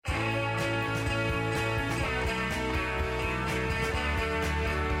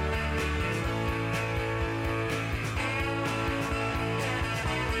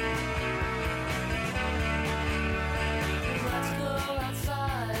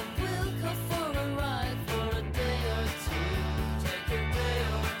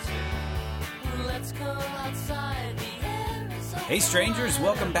Hey strangers,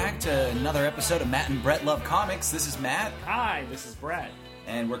 welcome back to another episode of Matt and Brett Love Comics. This is Matt. Hi, this is Brett.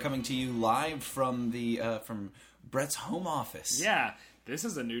 And we're coming to you live from from Brett's home office. Yeah, this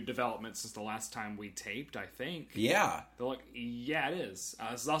is a new development since the last time we taped, I think. Yeah. Yeah, it is.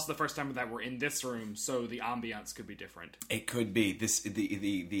 This is also the first time that we're in this room, so the ambiance could be different. It could be.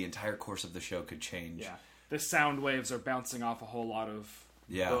 The entire course of the show could change. Yeah. The sound waves are bouncing off a whole lot of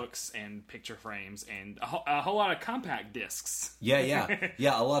books and picture frames and a whole lot of compact discs. Yeah.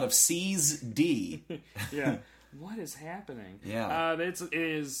 A lot of C's D. Yeah. What is happening? Yeah. It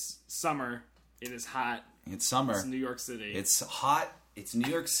is summer. It is hot. It's summer. It's New York City. It's hot. It's New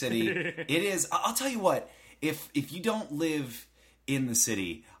York City. It is. I'll tell you what. If you don't live in the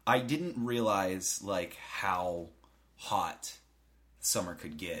city, I didn't realize like how hot summer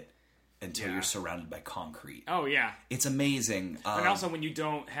could get until you're surrounded by concrete. Oh, yeah. It's amazing. And also when you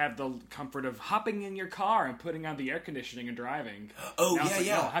don't have the comfort of hopping in your car and putting on the air conditioning and driving. Oh, now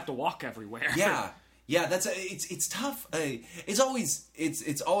yeah. No, I have to walk everywhere. Yeah. It's tough. It's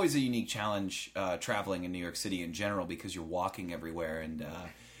always a unique challenge traveling in New York City in general because you're walking everywhere, and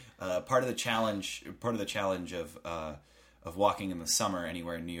part of the challenge of walking in the summer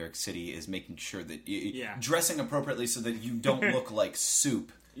anywhere in New York City is making sure that dressing appropriately so that you don't look like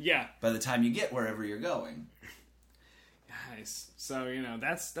soup. Yeah. By the time you get wherever you're going. Nice. So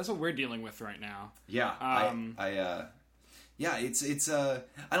that's what we're dealing with right now. Yeah. It's I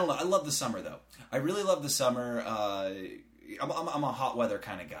don't know. I love the summer though. I really love the summer. I'm a hot weather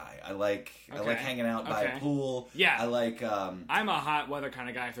kind of guy. I like hanging out by a pool. Yeah. I like. I'm a hot weather kind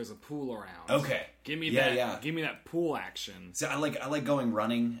of guy if there's a pool around. Okay. Give me that. Give me that pool action. So I like going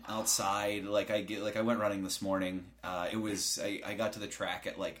running outside. I went running this morning. I got to the track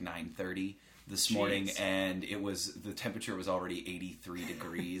at like 9:30 this morning, and the temperature was already 83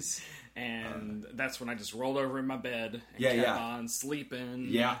 degrees. And that's when I just rolled over in my bed and kept on sleeping.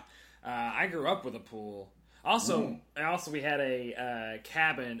 Yeah. I grew up with a pool. Also, we had a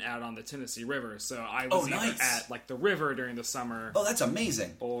cabin out on the Tennessee River, so I was never at like the river during the summer. Oh, that's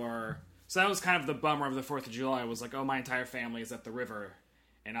amazing. So that was kind of the bummer of the 4th of July. Was like, my entire family is at the river,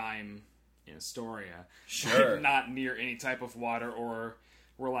 and I'm in Astoria. Sure. Not near any type of water or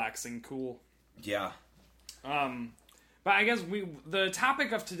relaxing cool. Yeah. But I guess the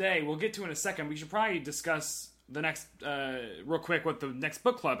topic of today, we'll get to in a second. We should probably discuss the next, real quick, what the next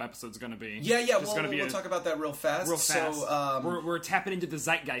book club episode is going to be. Yeah. We'll talk about that real fast. So, we're tapping into the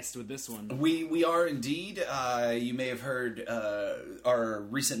zeitgeist with this one. We are indeed. You may have heard our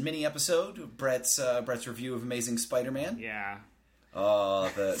recent mini episode, Brett's review of Amazing Spider-Man. Yeah.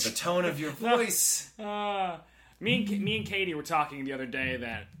 The tone of your voice. Me and Katie were talking the other day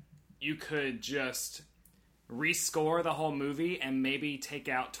that you could just rescore the whole movie and maybe take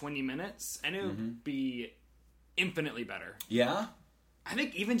out 20 minutes, and it would be infinitely better. Yeah? I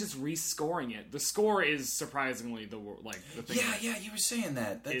think even just rescoring it. The score is surprisingly the thing. Yeah, you were saying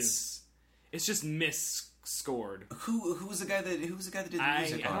that. It's just misscored. Who was the guy that did the music on it? I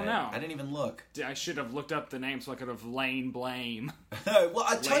don't know. I didn't even look. I should have looked up the name so I could have laid blame. Well,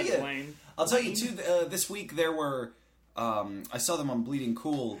 I'll tell you too, this week there were I saw them on Bleeding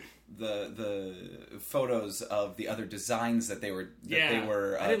Cool, the photos of the other designs that they were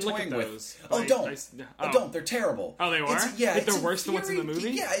I didn't look at toying those, with. Don't. They're terrible. Oh, they were? They're worse than what's in the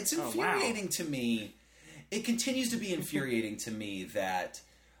movie? Yeah, it's infuriating to me. It continues to be infuriating to me that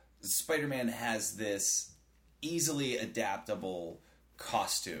Spider-Man has this easily adaptable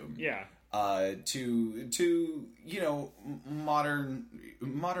costume. Yeah. To modern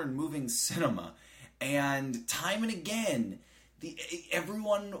moving cinema, and time and again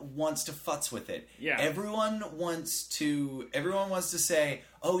everyone wants to futz with it. Yeah. Everyone wants to say,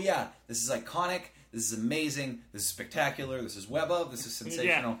 "Oh yeah, this is iconic. This is amazing. This is spectacular. This is web of. This is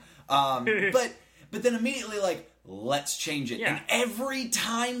sensational." Yeah. But then immediately let's change it. Yeah. And every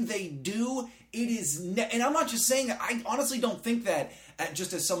time they do, it is and I'm not just saying that. I honestly don't think that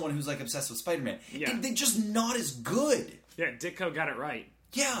just as someone who's obsessed with Spider-Man. Yeah. They're just not as good. Yeah, Ditko got it right.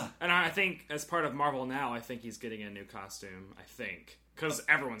 Yeah. And I think, as part of Marvel Now, I think he's getting a new costume. I think. Because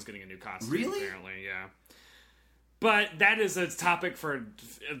everyone's getting a new costume, really? Apparently, yeah. But that is a topic for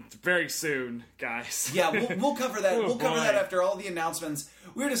very soon, guys. Yeah, we'll cover that. We'll cover that after all the announcements.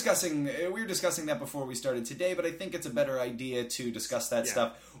 We were discussing that before we started today, but I think it's a better idea to discuss that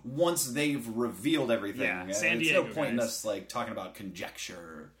stuff once they've revealed everything. Yeah, San Diego, no point in us talking about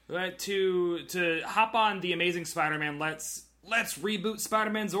conjecture. But to hop on the Amazing Spider-Man, let's reboot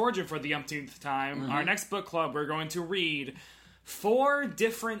Spider-Man's origin for the umpteenth time. Our next book club, we're going to read 4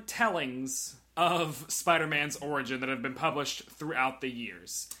 different tellings of Spider-Man's origin that have been published throughout the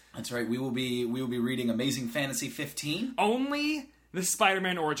years. That's right. We will be reading Amazing Fantasy 15. Only the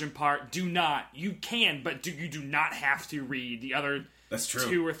Spider-Man origin part. You do not have to read the other That's true.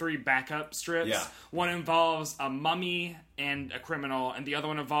 2 or 3 backup strips. Yeah. One involves a mummy and a criminal, and the other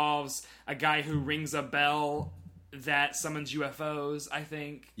one involves a guy who rings a bell that summons UFOs, I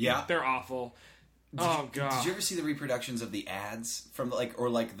think. Yeah. They're awful. God. Did you ever see the reproductions of the ads from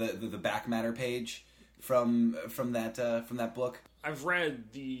the back matter page from that book? I've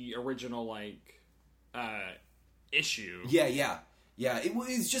read the original issue. Yeah. It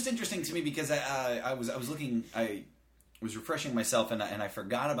was just interesting to me because I was looking, I was refreshing myself and I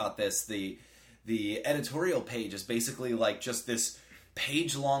forgot about this. The editorial page is basically like just this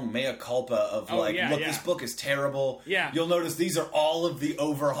page-long mea culpa of this book is terrible. Yeah. You'll notice these are all of the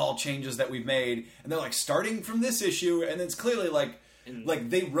overhaul changes that we've made, and they're like starting from this issue, and it's clearly like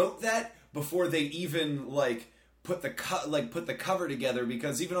they wrote that before they even put the cover together,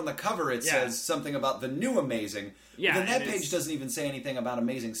 because even on the cover it says something about the new Amazing. Yeah, but then that page doesn't even say anything about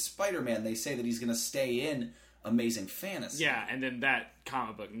Amazing Spider-Man. They say that he's going to stay in Amazing Fantasy. Yeah, and then that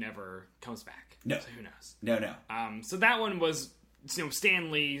comic book never comes back. No. So who knows? No. So that one was,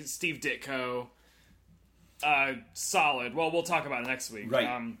 Stan Lee, Steve Ditko, solid. Well, we'll talk about it next week.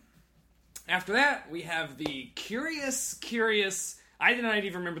 Right. After that, we have the curious. I did not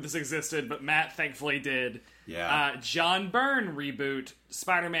even remember this existed, but Matt thankfully did. Yeah. John Byrne reboot,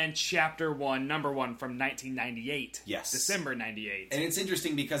 Spider-Man Chapter 1, Number 1 from 1998. Yes. December 98. And it's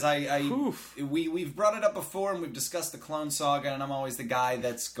interesting because we've brought it up before and we've discussed the Clone Saga, and I'm always the guy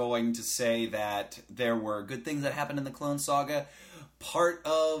that's going to say that there were good things that happened in the Clone Saga. Part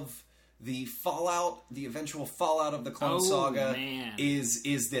of the fallout, the eventual fallout of the Clone Saga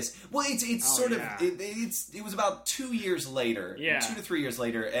is this. Well, it's it was about 2 years later, 2 to 3 years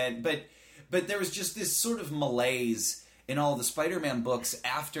later, but there was just this sort of malaise in all the Spider-Man books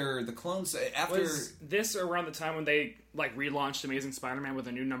after the clones. Was this around the time when they relaunched Amazing Spider-Man with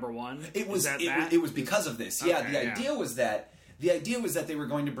a new number 1? It was. It was because of this. Yeah. The idea was that they were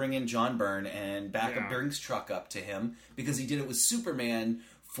going to bring in John Byrne and back a Byrne's truck up to him because he did it with Superman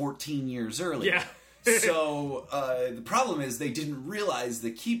 14 years earlier. Yeah. So the problem is they didn't realize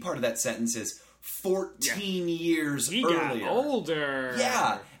the key part of that sentence is 14 years he earlier. Got older.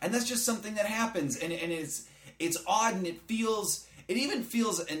 Yeah, and that's just something that happens, and it's odd, and it even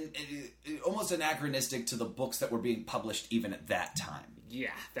feels almost anachronistic to the books that were being published even at that time.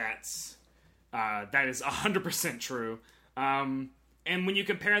 Yeah, that is 100% true. And when you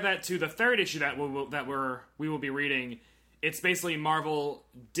compare that to the third issue that we will be reading, it's basically Marvel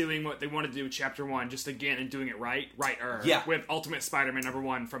doing what they wanted to do with Chapter 1, just again, and doing it righter. Yeah. With Ultimate Spider-Man number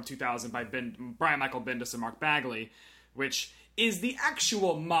 1 from 2000 by Brian Michael Bendis and Mark Bagley, which is the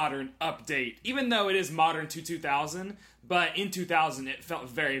actual modern update, even though it is modern to 2000, but in 2000 it felt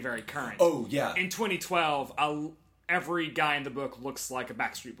very, very current. Oh, yeah. In 2012, every guy in the book looks like a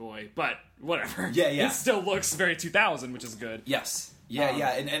Backstreet Boy, but whatever. Yeah. It still looks very 2000, which is good. Yes. Yeah,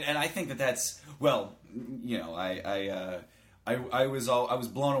 and I think that's, well, I was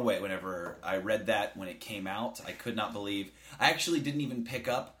blown away whenever I read that when it came out. I could not believe. I actually didn't even pick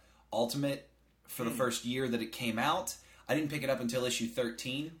up Ultimate for the first year that it came out. I didn't pick it up until issue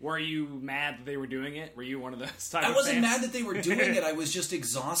 13. Were you mad that they were doing it? Were you one of those type I of wasn't fans? mad that they were doing it. I was just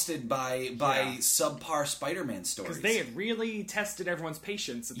exhausted by subpar Spider-Man stories. Because they had really tested everyone's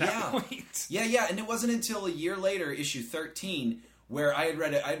patience at that point. Yeah, and it wasn't until a year later, issue 13, where I had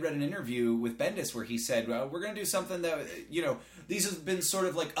read an interview with Bendis where he said, well, we're going to do something that, these have been sort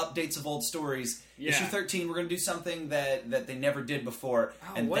of like updates of old stories. Yeah. Issue 13, we're going to do something that they never did before,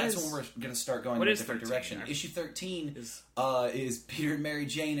 and that's when we're going to start going in a different direction. Issue 13 is Peter and Mary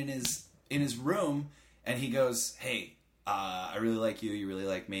Jane in his room, and he goes, hey, I really like you really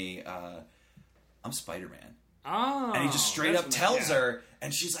like me, I'm Spider-Man. Oh, and he just straight up tells her,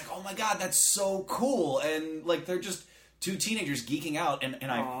 and she's like, oh my god, that's so cool, and they're just two teenagers geeking out, and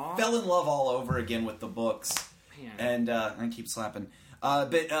I fell in love all over again with the books. Man. And I keep slapping. But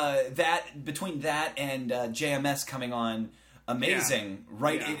that between that and JMS coming on Amazing,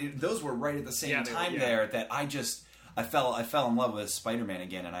 those were right at the same time there that I fell in love with Spider-Man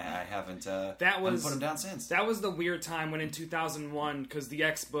again, and I haven't put him down since. That was the weird time when in 2001, because the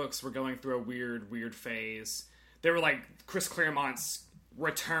X books were going through a weird phase. They were like Chris Claremont's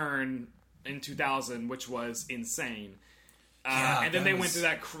return in 2000, which was insane. And then they went through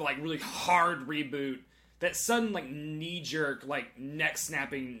that really hard reboot, that sudden knee-jerk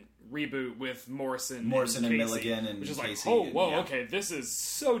neck-snapping reboot with Morrison and Milligan and which is Casey, okay, this is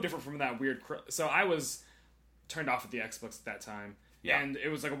so different from that weird. So I was turned off at the X books at that time, and it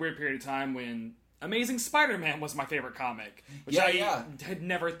was a weird period of time when Amazing Spider-Man was my favorite comic, which Yeah, had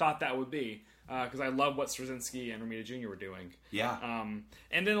never thought that would be, because I love what Straczynski and Romita Jr. were doing. Yeah.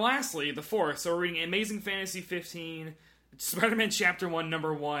 And then lastly, the fourth. So we're reading Amazing Fantasy 15, Spider-Man Chapter 1,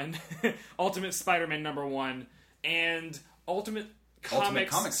 Number 1, Ultimate Spider-Man Number 1, and Ultimate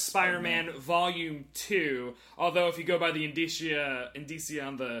Comics Spider-Man Volume 2. Although if you go by the indicia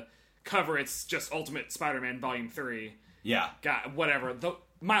on the cover, it's just Ultimate Spider-Man Volume 3. Yeah. God, whatever.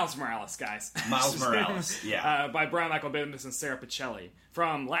 Miles Morales, guys. Miles Morales, yeah. By Brian Michael Bendis and Sarah Pichelli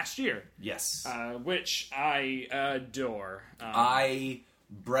from last year. Yes. Which I adore. I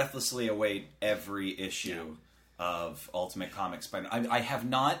breathlessly await every issue of Ultimate Comics Spider-Man. I have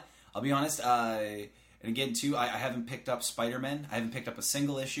not, I'll be honest, and again, too, I haven't picked up Spider-Man. I haven't picked up a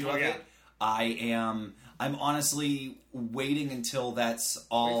single issue of it. I'm honestly waiting until that's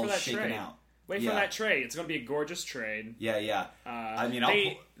all shaken out. Wait for that trade. It's going to be a gorgeous trade. Yeah. I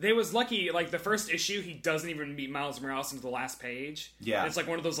mean, they was lucky. Like the first issue, he doesn't even meet Miles Morales until the last page. Yeah, and it's like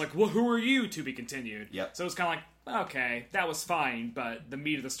one of those like, well, who are you? To be continued. Yep. So it's kind of like, okay, that was fine, but the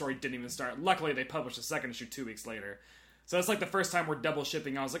meat of the story didn't even start. Luckily, they published the second issue 2 weeks later. So it's like the first time we're double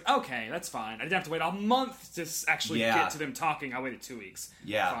shipping. I was like, okay, that's fine. I didn't have to wait a month to actually get to them talking. I waited 2 weeks.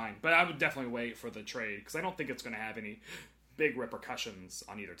 Yeah, fine. But I would definitely wait for the trade because I don't think it's going to have any big repercussions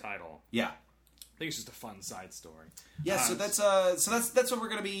on either title. Yeah. I think it's just a fun side story. Yeah, so that's what we're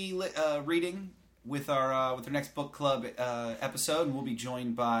going to be reading with our next book club episode, and we'll be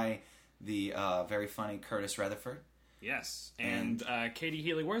joined by the very funny Curtis Rutherford. Yes, and Katie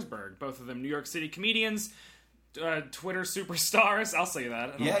Healy-Wurzburg, both of them New York City comedians, Twitter superstars. I'll say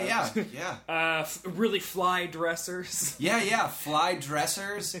that. Yeah. Really fly dressers. Yeah, fly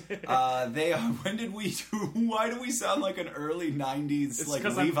dressers. They are. When did we do? Why do we sound like an early '90s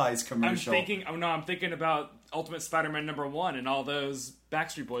Levi's commercial? I'm thinking about Ultimate Spider-Man Number 1 and all those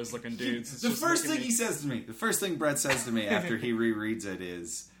Backstreet Boys looking dudes. The first thing he says to me, the first thing Brett says to me after he rereads it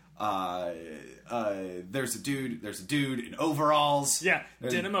is, there's a dude in overalls. Yeah,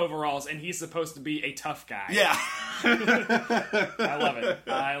 denim overalls, and he's supposed to be a tough guy. Yeah. I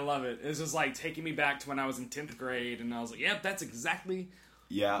love it. It's just like taking me back to when I was in 10th grade, and I was like, yep, that's exactly...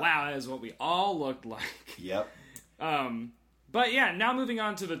 Yeah. Wow, that is what we all looked like. Yep. But yeah, now moving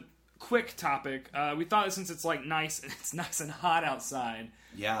on to the quick topic. We thought that since it's nice and hot outside,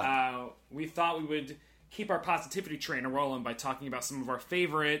 we thought we would keep our positivity train rolling by talking about some of our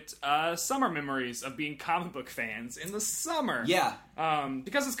favorite summer memories of being comic book fans in the summer. Yeah.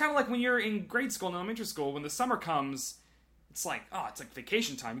 Because it's kind of like when you're in grade school and elementary school, when the summer comes, it's like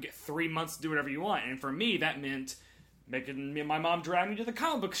vacation time. You get 3 months to do whatever you want. And for me, that meant making me and my mom drag me to the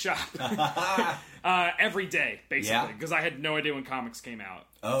comic book shop every day, basically, because I had no idea when comics came out.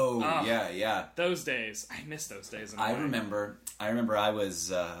 Yeah. Those days. I miss those days. I remember I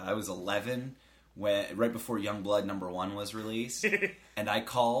was 11 right before Youngblood #1 was released, and I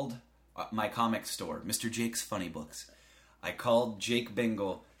called my comic store, Mr. Jake's Funny Books. I called Jake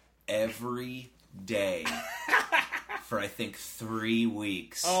Bingle every day for I think 3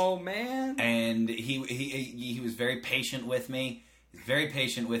 weeks. Oh man! And he was very patient with me.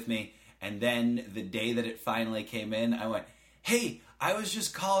 And then the day that it finally came in, I went, "Hey, I was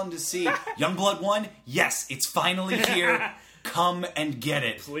just calling to see Youngblood 1. Yes, it's finally here. Come and get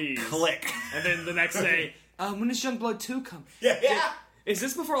it. Please." Click. And then the next day, when does Youngblood 2 come? Yeah. Is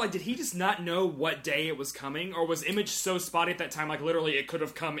this before, did he just not know what day it was coming? Or was Image so spotty at that time, literally it could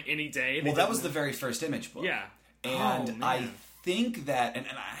have come any day? Well, that was the very first Image book. Yeah. And I think that, and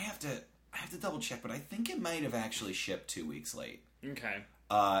I have to double check, but I think it might have actually shipped 2 weeks late. Okay.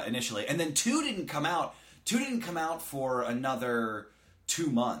 Initially. And then 2 didn't come out. 2 didn't come out for another 2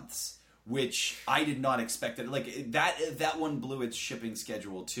 months. Which I did not expect. That one blew its shipping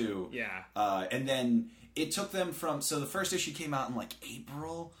schedule too. Yeah. And then it took them so the first issue came out in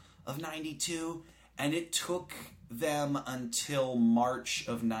April of '92, and it took them until March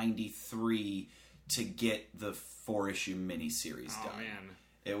of '93 to get the 4-issue miniseries done. Oh man.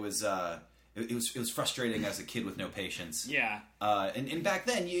 It was frustrating as a kid with no patience. Yeah. And back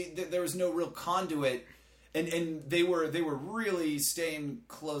then there was no real conduit. And they were really staying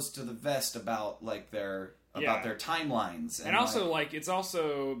close to the vest about their timelines. And also it's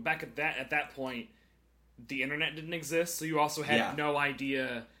also back at that point the internet didn't exist, so you also had no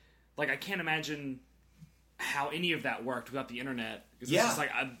idea. I can't imagine how any of that worked without the internet. Because it's just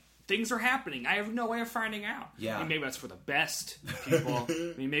things are happening. I have no way of finding out. Yeah. I mean, maybe that's for the best, people.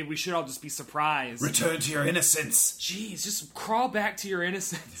 I mean, maybe we should all just be surprised. Return to your innocence. Jeez, just crawl back to your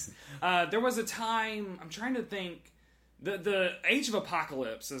innocence. There was a time, I'm trying to think, the Age of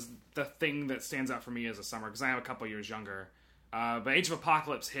Apocalypse is the thing that stands out for me as a summer, because I am a couple years younger. But Age of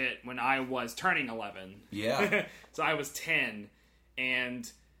Apocalypse hit when I was turning 11. Yeah. So I was 10,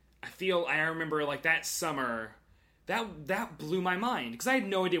 and I remember like that summer, that blew my mind because I had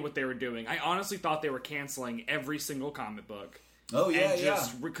no idea what they were doing. I honestly thought they were canceling every single comic book. Oh yeah,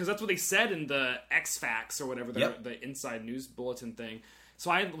 because that's what they said in the X-Facts or whatever, the inside news bulletin thing. So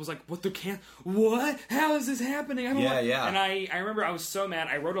I was like, what? How is this happening? And I remember I was so mad.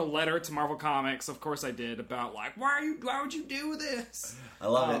 I wrote a letter to Marvel Comics, of course I did, about like, why would you do this? I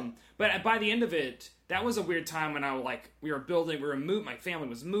love it. But by the end of it, that was a weird time when my family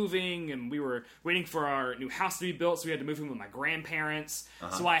was moving, and we were waiting for our new house to be built, so we had to move in with my grandparents.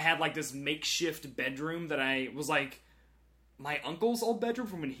 So I had like this makeshift bedroom that I was like my uncle's old bedroom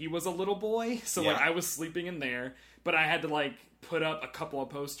from when he was a little boy. So like I was sleeping in there, but I had to like put up a couple of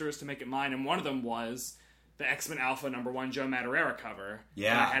posters to make it mine, and one of them was the X-Men Alpha #1 Joe Madureira cover.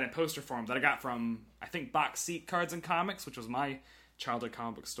 Yeah. And I had a poster for him that I got from, I think, Box Seat Cards and Comics, which was my childhood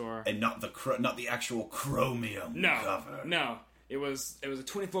comic book store. And not the actual chromium cover. No. It was a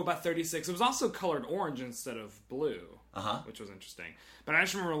 24 by 36. It was also colored orange instead of blue, which was interesting. But I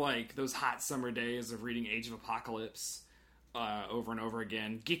just remember like those hot summer days of reading Age of Apocalypse over and over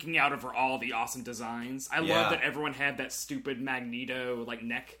again, geeking out over all the awesome designs. I love that everyone had that stupid Magneto like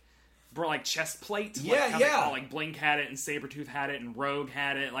neck, like chest plate. Like Blink had it, and Sabretooth had it, and Rogue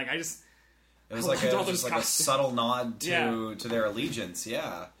had it. Like it was like a subtle nod to their allegiance.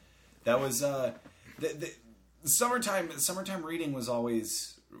 Yeah, that was the summertime reading was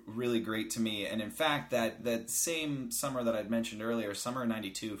always really great to me. And in fact, that same summer that I'd mentioned earlier, summer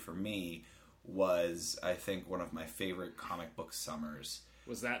 '92 for me was, I think, one of my favorite comic book summers.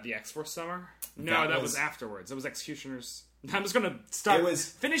 Was that the X-Force summer? No, that was afterwards. It was Executioner's. I'm just gonna start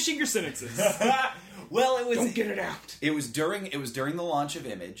finishing your sentences. Well, it was. Don't get it out. It was during the launch of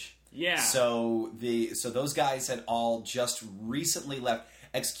Image. Yeah. So those guys had all just recently left.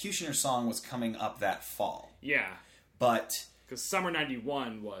 Executioner's Song was coming up that fall. Yeah. But because summer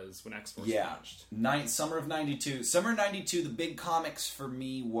 '91 was when X-Force launched. Summer of '92. Summer '92. The big comics for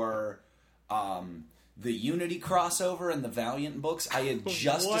me were the Unity crossover and the Valiant books. I had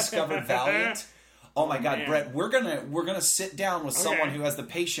just discovered Valiant. Oh my God, man. Brett, we're gonna sit down with someone who has the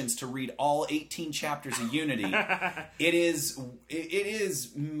patience to read all 18 chapters of Unity. It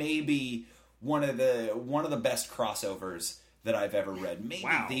is maybe one of the best crossovers that I've ever read. Maybe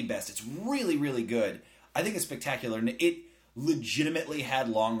the best. It's really, really good. I think it's spectacular, and it legitimately had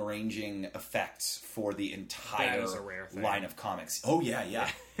long-ranging effects for the entire line of comics. Oh yeah.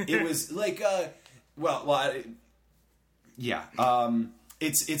 It was like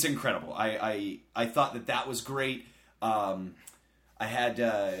it's incredible. I thought that was great. I had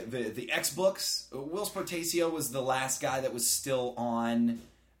the X books. Will Sportacio was the last guy that was still on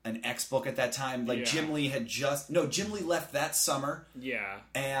an X book at that time. Like Jim Lee Jim Lee left that summer. Yeah,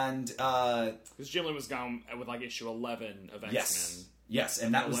 and because Jim Lee was gone with like issue 11 of X-Men. Yes,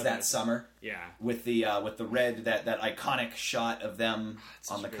 and that was that summer. Yeah, with the red that iconic shot of them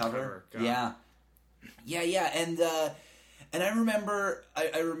on the cover. Yeah, and I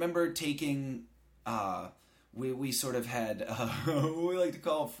remember taking. We sort of had what we like to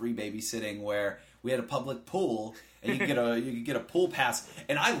call free babysitting, where we had a public pool and you could get a pool pass,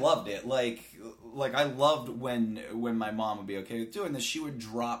 and I loved it. Like I loved when my mom would be okay with doing this. She would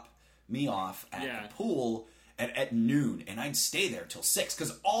drop me off at the pool at noon, and I'd stay there till 6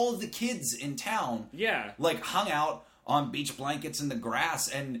 because all of the kids in town hung out on beach blankets in the grass,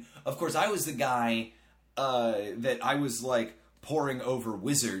 and of course I was the guy that I was like poring over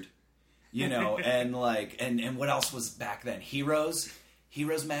Wizard. And what else was back then? Heroes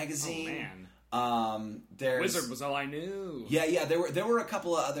magazine. Oh man. Wizard was all I knew. Yeah. There were a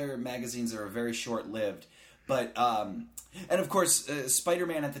couple of other magazines that were very short lived, but and of course,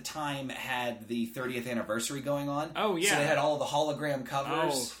 Spider-Man at the time had the 30th anniversary going on. Oh yeah. So they had all the hologram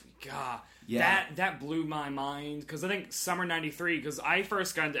covers. Oh god. Yeah. That blew my mind, because I think summer '93, because I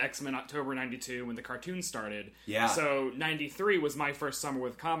first got into X-Men October '92 when the cartoon started. Yeah. So '93 was my first summer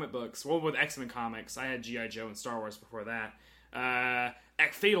with comic books. Well, with X-Men comics, I had G.I. Joe and Star Wars before that.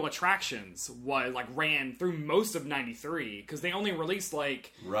 Fatal Attractions ran through most of '93, because they only released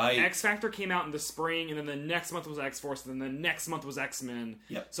X Factor came out in the spring, and then the next month was X-Force, and then the next month was X-Men.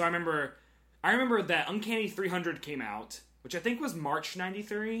 Yep. So I remember that Uncanny 300 came out, which I think was March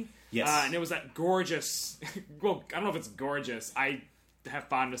 '93. Yes. And it was that gorgeous... Well, I don't know if it's gorgeous. I have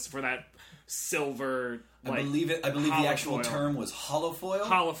fondness for that silver... I believe the actual term was holofoil.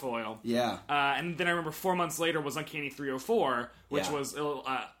 Holofoil. Yeah. And then I remember 4 months later was Uncanny 304, which was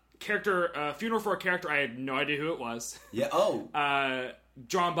character funeral for a character I had no idea who it was. Yeah. Oh.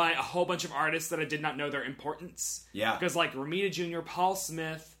 drawn by a whole bunch of artists that I did not know their importance. Yeah. Because, like, Romita Jr., Paul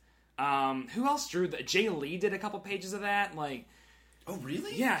Smith, who else drew that? Jay Lee did a couple pages of that. Like, Oh,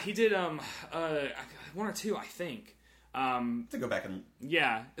 really? yeah, he did one or two, I think. I have to go back and...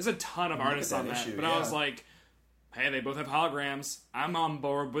 Yeah, there's a ton of artists on that. issue, But I was like, hey, they both have holograms. I'm on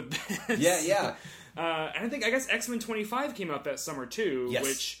board with this. Yeah. And I guess X-Men 25 came out that summer, too, Yes.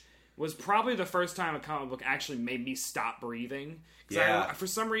 which was probably the first time a comic book actually made me stop breathing. Yeah. For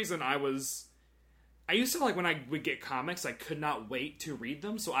some reason, I used to, like, when I would get comics, I could not wait to read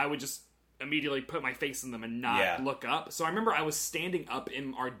them, so I would just immediately put my face in them and not look up. So I remember I was standing up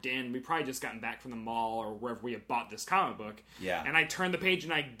in our den. We probably just gotten back from the mall or wherever we had bought this comic book. Yeah. And I turn the page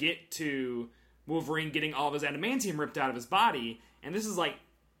and I get to Wolverine getting all of his adamantium ripped out of his body, and this is like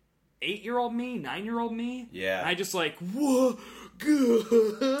 8-year-old me, 9-year-old me. Yeah. And I just like, whoa,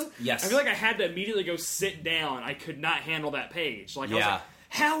 good. Yes. I feel like I had to immediately go sit down. I could not handle that page. Like, I was like,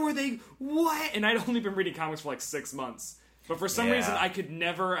 how are they, what? And I'd only been reading comics for like 6 months. But for some reason, I could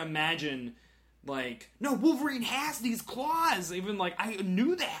never imagine, like, no, Wolverine has these claws. Even, like, I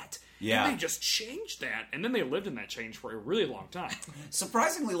knew that. Yeah. And they just changed that. And then they lived in that change for a really long time.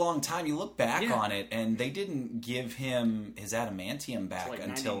 Surprisingly long time. You look back on it, and they didn't give him his adamantium back Like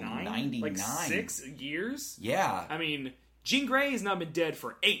until 99. Like 6 years? Yeah. I mean, Jean Grey has now been dead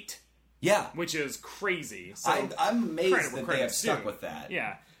for 8. Yeah. Which is crazy. So I'm amazed that they have credit's stuck due. with that.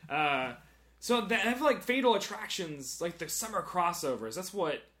 Yeah. So I feel like Fatal Attractions, like the summer crossovers, that's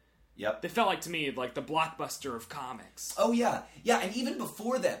what Yep. they felt like to me, like the blockbuster of comics. Oh yeah, and even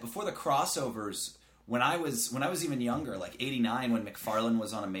before that, before the crossovers, when I was even younger, like '89, when McFarlane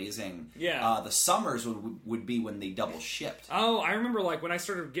was on Amazing, the summers would be when they double shipped. Oh, I remember like when I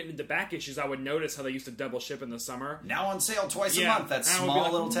started getting into back issues, I would notice how they used to double ship in the summer. Now on sale twice a month. That And I would be small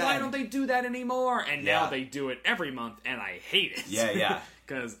like, little tag. Why don't they do that anymore? And now they do it every month, and I hate it. Yeah.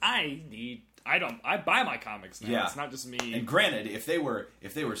 Because I buy my comics now. Yeah. It's not just me. And granted, if they were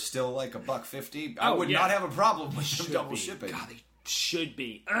still like $1.50, I would not have a problem with them double shipping. God, they should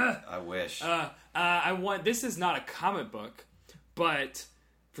be. I wish. This is not a comic book, but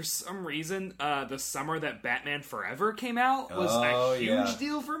for some reason, the summer that Batman Forever came out was a huge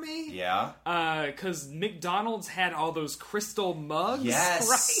deal for me. Yeah. Because McDonald's had all those crystal mugs. Yes.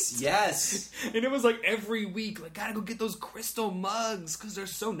 Right? Yes. And it was like every week, like, gotta go get those crystal mugs because they're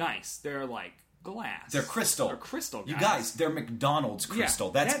so nice. They're like glass. They're crystal. They're crystal, guys. You guys, they're McDonald's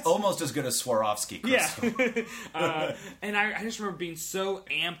crystal. Yeah, that's almost as good as Swarovski crystal. Yeah. And I just remember being so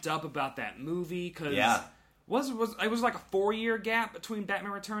amped up about that movie because it was like a 4-year gap between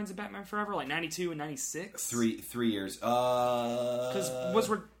Batman Returns and Batman Forever, like 92 and 96. 3 years. Because was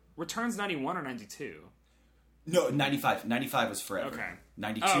Returns 91 or 92? No, 95. 95 was Forever. Okay.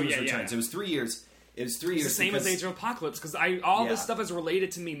 92 was Returns. It was 3 years. It was 3 years. It's the same as Age of Apocalypse because all this stuff is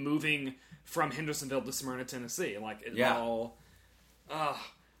related to me moving from Hendersonville to Smyrna, Tennessee. Like all.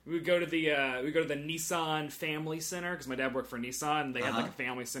 We would go to the Nissan Family Center because my dad worked for Nissan. And they had like a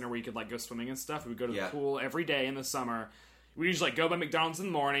family center where you could like go swimming and stuff. We would go to the pool every day in the summer. We usually like go by McDonald's in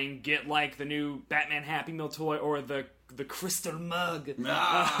the morning, get like the new Batman Happy Meal toy or the crystal mug, and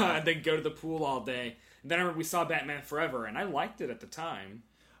then go to the pool all day. And then I remember we saw Batman Forever, and I liked it at the time.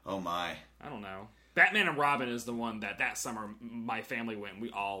 Oh my! I don't know. Batman and Robin is the one that summer my family went.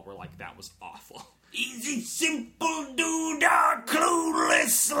 We all were like, that was awful. Easy, simple, doodah,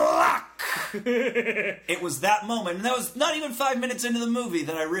 clueless luck. It was that moment, and that was not even 5 minutes into the movie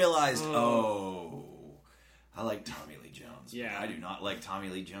that I realized, I like Tommy Lee Jones. Yeah. I do not like Tommy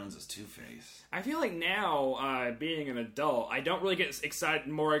Lee Jones as Two-Face. I feel like now, being an adult, I don't really get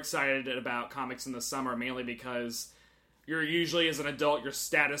more excited about comics in the summer, mainly because you're usually, as an adult, your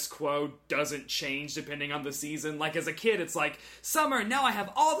status quo doesn't change depending on the season. Like, as a kid, it's like, summer, now I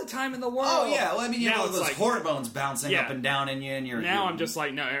have all the time in the world. Oh, yeah. Well, I mean, you now have all those like, hormones bouncing up and down in you, and Now I'm just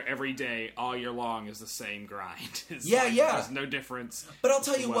like, no, every day, all year long is the same grind. Yeah. There's no difference. But I'll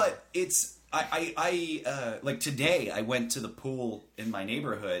tell you what, it's... I like today I went to the pool in my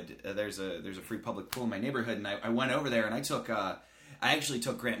neighborhood. There's a free public pool in my neighborhood, and I went over there and I actually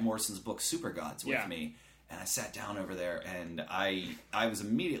took Grant Morrison's book Super Gods with me, and I sat down over there, and I was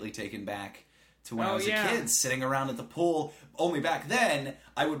immediately taken back to when I was a kid sitting around at the pool. Only back then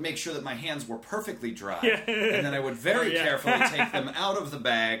I would make sure that my hands were perfectly dry, and then I would very carefully take them out of the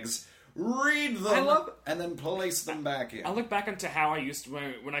bags, read them, and then place them back in. I look back into how I used to,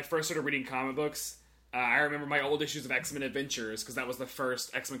 when I first started reading comic books. I remember my old issues of X-Men Adventures, because that was the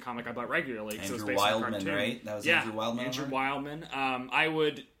first X-Men comic I bought regularly. Andrew Wildman, right? That was Andrew Wildman. Andrew Wildman. I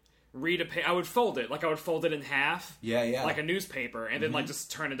would read I would fold it. Like, I would fold it in half. Yeah. Like a newspaper. And then, like,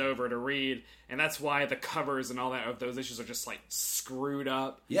 just turn it over to read. And that's why the covers and all that of those issues are just, like, screwed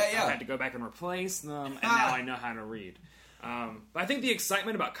up. Yeah. I had to go back and replace them. And now I know how to read. But I think the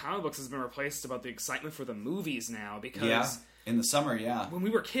excitement about comic books has been replaced about the excitement for the movies now. Because in the summer, when we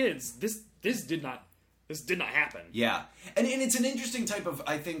were kids, this did not happen. Yeah. And it's an interesting type of,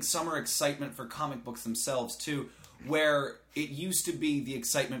 I think, summer excitement for comic books themselves, too, where it used to be the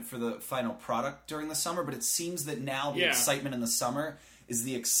excitement for the final product during the summer, but it seems that now the excitement in the summer is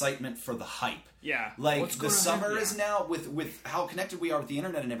the excitement for the hype. Yeah. Like, the summer is now, with how connected we are with the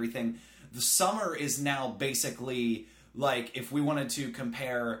internet and everything, the summer is now basically, like, if we wanted to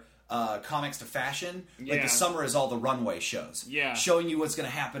compare comics to fashion, like, the summer is all the runway shows. Yeah. Showing you what's going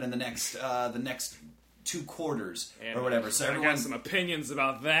to happen in the next 2 quarters or whatever. So everyone has some opinions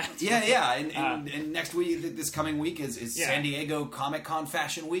about that. Yeah. And next week, this coming week is San Diego Comic-Con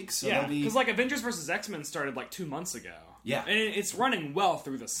Fashion Week. So because like Avengers vs. X-Men started like 2 months ago. Yeah, and it's running well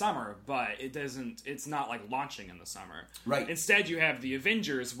through the summer, but it's not like launching in the summer. Right. Instead, you have the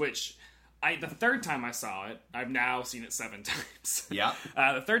Avengers, which the third time I saw it, I've now seen it 7 times. Yeah.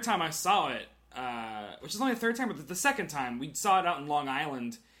 The third time I saw it, which is only the third time, but the second time we saw it out in Long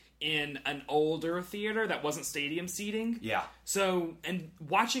Island in an older theater that wasn't stadium seating. Yeah. So, and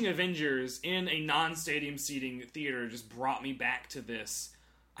watching Avengers in a non-stadium seating theater just brought me back to this.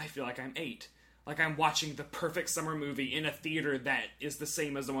 I feel like I'm 8. Like I'm watching the perfect summer movie in a theater that is the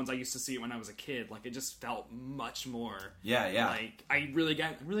same as the ones I used to see when I was a kid. Like it just felt much more. Yeah. Like I really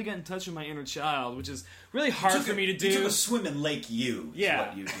got in touch with my inner child, which is really hard for me to do. You took a swim in Lake U. Is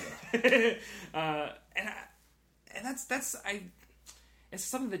what you did. And that's it's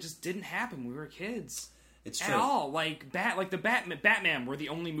something that just didn't happen when we were kids. It's true. At all. Like the Batman were the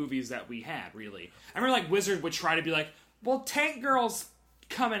only movies that we had, really. I remember like Wizard would try to be like, well, Tank Girl's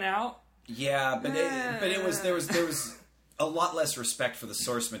coming out. Yeah, but there was a lot less respect for the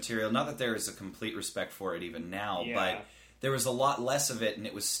source material. Not that there is a complete respect for it even now, but there was a lot less of it, and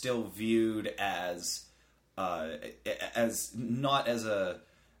it was still viewed as not as a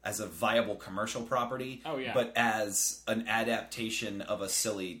viable commercial property, but as an adaptation of a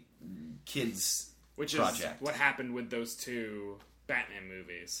silly kids project. Is what happened with those 2 Batman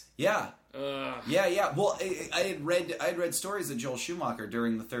movies. Yeah. Yeah. Well, I had read stories that Joel Schumacher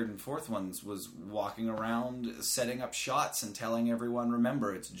during the 3rd and 4th ones was walking around setting up shots and telling everyone,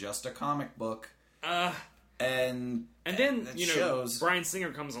 remember, it's just a comic book. And then shows. Bryan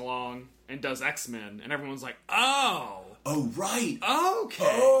Singer comes along and does X-Men, and everyone's like, oh, right. Okay.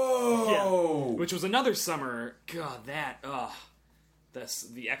 Oh. Yeah. Which was another summer. God,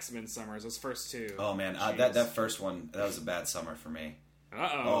 the X-Men summers, those first 2. Oh man, that first one, that was a bad summer for me.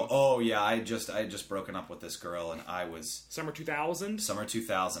 Uh-oh. Oh yeah, I had just broken up with this girl, and I was Summer 2000.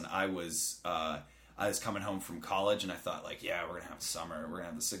 I was coming home from college, and I thought like, yeah, we're gonna have summer. We're gonna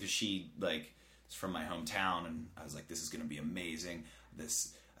have this because she like is from my hometown, and I was like, this is gonna be amazing. I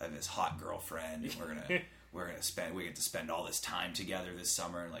have this hot girlfriend, and we get to spend all this time together this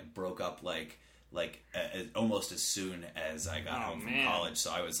summer, and like broke up like almost as soon as I got home from college.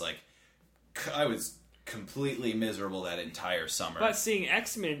 So I was completely miserable that entire summer. But seeing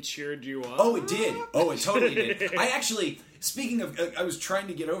X-Men cheered you up. Oh, it did. Oh, it totally did. I actually, speaking of, I was trying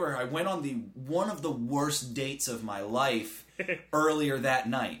to get over her. I went on one of the worst dates of my life earlier that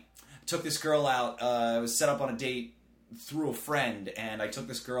night. I took this girl out. I was set up on a date through a friend, and I took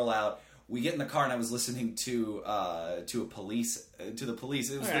this girl out. We get in the car, and I was listening to the Police.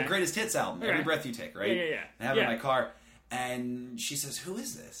 It was the Greatest Hits album, Every Breath You Take, right? Yeah. I have it in my car, and she says, "Who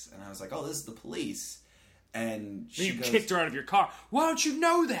is this?" And I was like, "Oh, this is the Police." And she goes, kicked her out of your car. Why don't you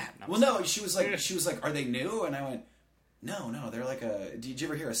know that? No, she was like, "Are they new?" And I went, "No, they're like did you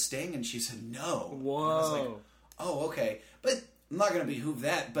ever hear a Sting?" And she said, "No." Whoa. And I was like, "Oh, okay." But I'm not going to behoove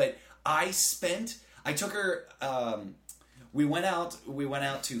that. But I took her. We went out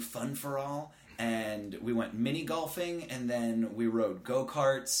to Fun for All, and we went mini golfing, and then we rode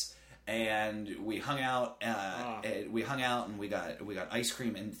go-karts, and we hung out. And we we got ice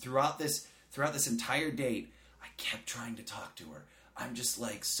cream, and throughout this entire date, I kept trying to talk to her. I'm just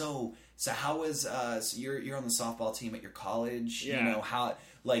like, so how was so you're on the softball team at your college? Yeah. You know how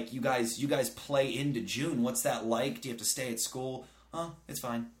like you guys play into June. What's that like? Do you have to stay at school? Oh, it's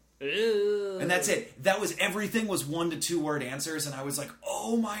fine. Ew. And that's it. Everything was 1 to 2 word answers, and I was like,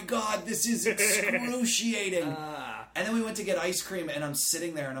 oh my god, this is excruciating. And then we went to get ice cream, and I'm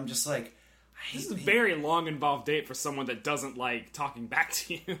sitting there, and I'm just like, this is a very long, involved date for someone that doesn't like talking back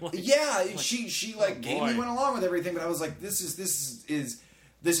to you. She went along with everything, but I was like, this is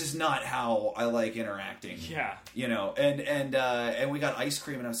this is not how I like interacting. Yeah. You know, and we got ice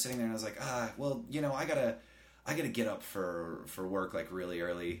cream, and I was sitting there, and I was like, well, you know, I gotta get up for work like really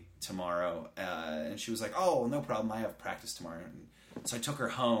early tomorrow. And she was like, oh, no problem, I have practice tomorrow. And so I took her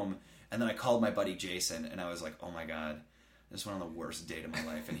home, and then I called my buddy Jason, and I was like, oh my god, this went on the worst date of my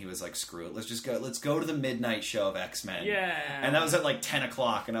life. And he was like, screw it, let's go to the midnight show of X-Men. Yeah. And that was at like 10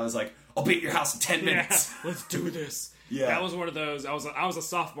 o'clock, and I was like, I'll be at your house in 10 minutes. Yeah, let's do this. Yeah. That was one of those. I was a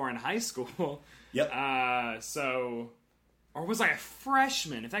sophomore in high school. Yep. Or was I a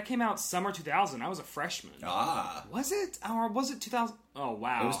freshman? If that came out summer 2000, I was a freshman. Ah. Was it? Or was it 2000? Oh,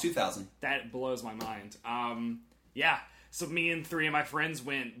 wow. It was 2000. That blows my mind. Yeah. So me and 3 of my friends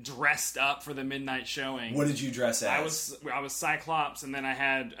went dressed up for the midnight showing. What did you dress as? I was Cyclops, and then I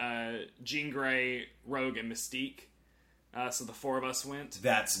had Jean Grey, Rogue, and Mystique. So the 4 of us went.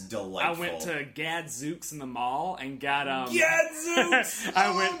 That's delightful. I went to Gadzooks in the mall and got Gadzooks!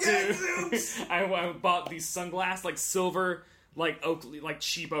 I bought these sunglasses, like silver, like Oakley, like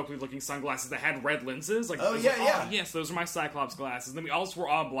cheap Oakley looking sunglasses that had red lenses. Like, yes, those are my Cyclops glasses. And then we also were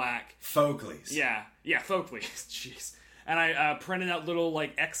all black. Folkleys. Yeah, Folkleys. Jeez. And I printed out little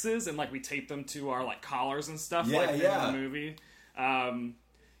like X's and like we taped them to our like collars and stuff in the movie.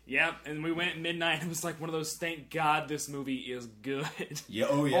 Yeah, and we went at midnight, and it was like one of those, thank God this movie is good.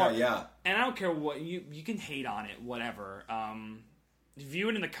 Yeah, yeah. And I don't care what, you can hate on it, whatever. View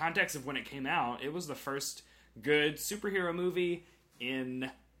it in the context of when it came out, it was the first good superhero movie in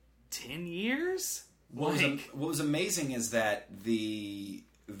 10 years? What was amazing is that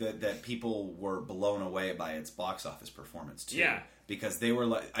that people were blown away by its box office performance, too. Yeah. Because they were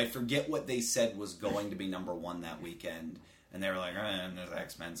like, I forget what they said was going to be number 1 that weekend. And they were like, there's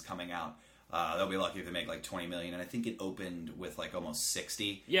X-Men's coming out. They'll be lucky if they make like 20 million. And I think it opened with like almost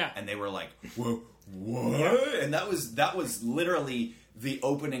 60. Yeah. And they were like, whoa, what? Yeah. And that was literally the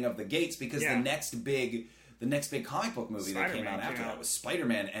opening of the gates, because the next big comic book movie that came out after that was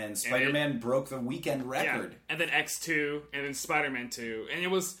Spider-Man, and Spider-Man broke the weekend record. Yeah. And then X2, and then Spider-Man 2. And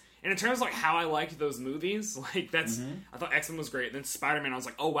it was, and in terms of like how I liked those movies, like that's, I thought X-Men was great. Then Spider-Man, I was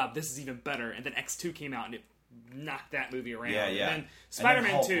like, oh wow, this is even better. And then X2 came out, and it knocked that movie around. Yeah. And then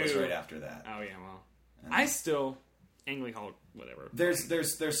Spider-Man Hulk 2 was right after that. Oh yeah, well, I still Ang Lee Hulk, whatever.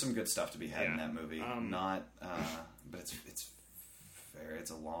 There's some good stuff to be had in that movie. But it's fair.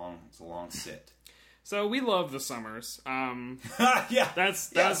 It's a long sit. So we love the summers. Yeah, that's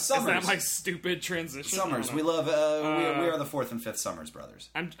Summers. Is that my stupid transition? Summers. We love. We are the 4th and 5th Summers brothers.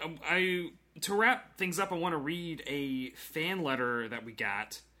 To wrap things up, I want to read a fan letter that we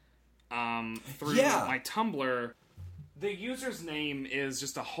got. Through my Tumblr. The user's name is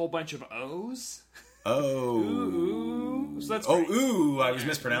just a whole bunch of O's. Oh. Ooh. So that's I was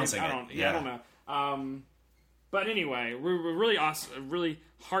mispronouncing it. I don't know. But anyway, we're really awesome, really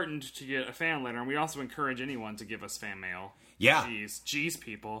heartened to get a fan letter, and we also encourage anyone to give us fan mail. Yeah. Jeez,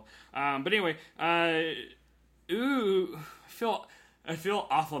 people. But anyway, I feel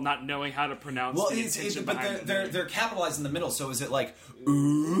awful not knowing how to pronounce. Well, but they're capitalized in the middle. So is it like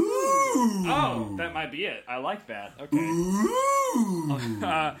ooh? Oh, that might be it. I like that. Okay. Ooh.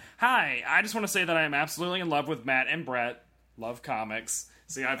 Hi, I just want to say that I am absolutely in love with Matt and Brett. Love comics.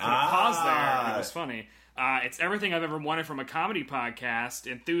 See, I put a pause there. It was funny. It's everything I've ever wanted from a comedy podcast.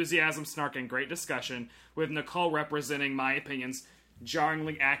 Enthusiasm, snark, and great discussion, with Nicole representing my opinions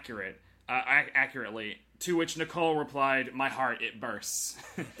jarringly accurately. To which Nicole replied, "My heart, it bursts."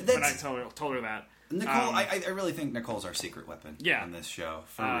 When I told her that. Nicole, I really think Nicole's our secret weapon on this show,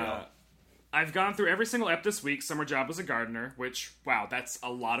 for real. I've gone through every single ep this week. Summer job as a gardener, which, wow, that's a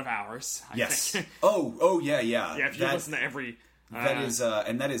lot of hours. I think. Oh, yeah. Yeah, if you listen to every...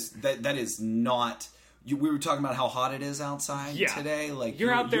 that is not... we were talking about how hot it is outside today. Like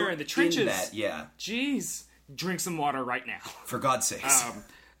you're out there in the trenches. Yeah. Jeez. Drink some water right now. For God's sakes.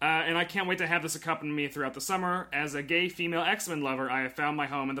 And I can't wait to have this accompany me throughout the summer. As a gay female X-Men lover, I have found my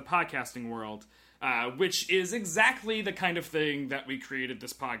home in the podcasting world. Which is exactly the kind of thing that we created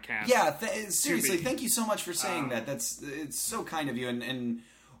this podcast. Yeah, seriously, thank you so much for saying that. It's so kind of you, and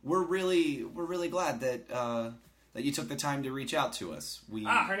we're really glad that that you took the time to reach out to us.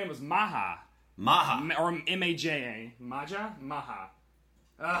 Her name was Maha. Or M-A-J-A. Maha.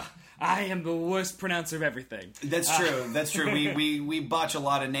 I am the worst pronouncer of everything. That's true. We botch a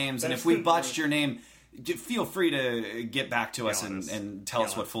lot of names, and if we botched your name, feel free to get back to us and tell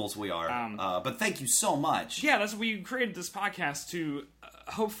us what fools we are. But thank you so much. Yeah, we created this podcast to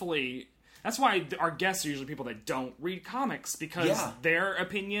hopefully... That's why our guests are usually people that don't read comics, because their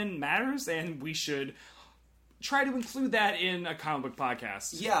opinion matters, and we should try to include that in a comic book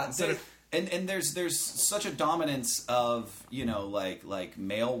podcast. Yeah, And there's such a dominance of, you know, like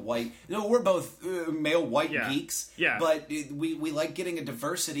male white. You know, we're both male white geeks. Yeah. But we like getting a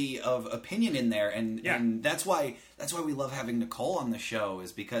diversity of opinion in there, and that's why we love having Nicole on the show,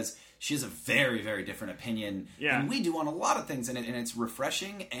 is because she has a very, very different opinion than we do on a lot of things, and it's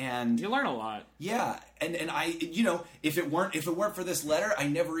refreshing, and you learn a lot. Yeah, and I, you know, if it weren't for this letter, I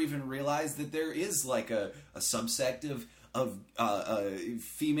never even realized that there is like a subsect of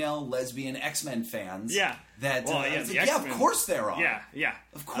female lesbian X-Men fans. Yeah. That X-Men. of course there are. Yeah.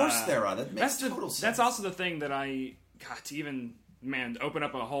 Of course there are. That makes total sense. That's also the thing that to even open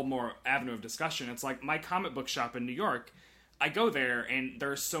up a whole more avenue of discussion. It's like my comic book shop in New York. I go there, and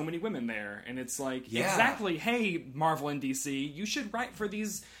there are so many women there, and it's like, exactly, hey, Marvel and DC, you should write for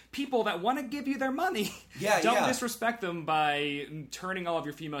these people that want to give you their money. Don't disrespect them by turning all of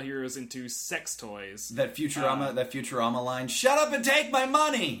your female heroes into sex toys. That Futurama line, shut up and take my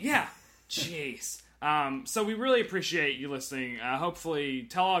money! Yeah. Jeez. So we really appreciate you listening. Hopefully,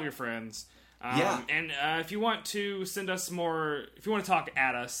 tell all of your friends. And if you want to send us more, if you want to talk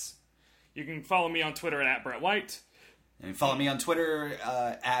at us, you can follow me on Twitter at Brett White. And follow me on Twitter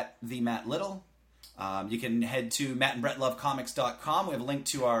at the Matt Little. You can head to mattandbrettlovecomics.com. We have a link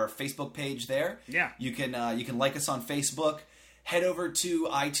to our Facebook page there. Yeah. You can like us on Facebook. Head over to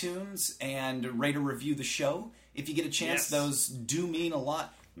iTunes and rate or review the show. If you get a chance, those do mean a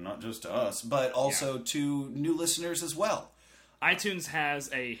lot, not just to us, but also to new listeners as well. iTunes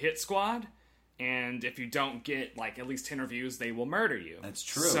has a hit squad. And if you don't get, like, at least 10 reviews, they will murder you. That's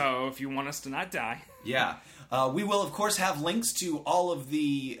true. So if you want us to not die. Yeah. We will, of course, have links to all of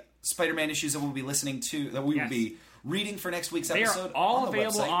the Spider-Man issues that we'll be listening to, that we will be reading for next week's episode. They are all on the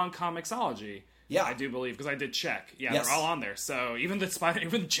available website. on Comixology. Yeah. I do believe, because I did check. Yeah, they're all on there. So even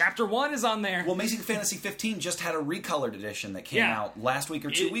even Chapter 1 is on there. Well, Amazing Fantasy 15 just had a recolored edition that came out last week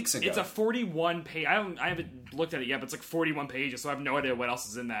or 2 weeks ago. It's a 41-page... I haven't looked at it yet, but it's like 41 pages, so I have no idea what else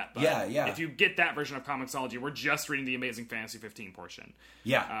is in that. But if you get that version of Comixology, we're just reading the Amazing Fantasy 15 portion.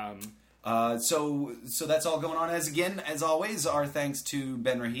 Yeah. So that's all going on. As always, our thanks to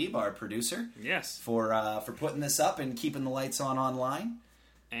Ben Rahib, our producer. Yes. For putting this up and keeping the lights on online.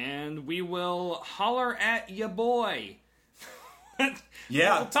 And we will holler at ya boy.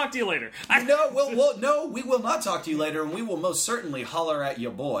 Yeah. We'll talk to you later. No, we will not talk to you later, and we will most certainly holler at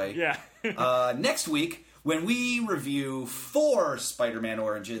your boy. Yeah. Next week, when we review 4 Spider-Man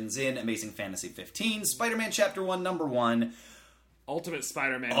origins in Amazing Fantasy 15, Spider-Man Chapter 1, Number 1, Ultimate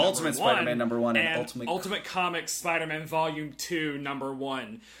Spider-Man number 1, and Ultimate Comics Spider-Man Volume 2, Number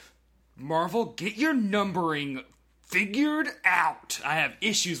 1. Marvel, get your numbering figured out. I have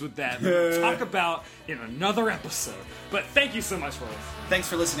issues with that. We'll talk about in another episode. But thank you so much for listening. Thanks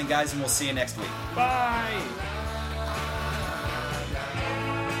for listening, guys, and we'll see you next week. Bye!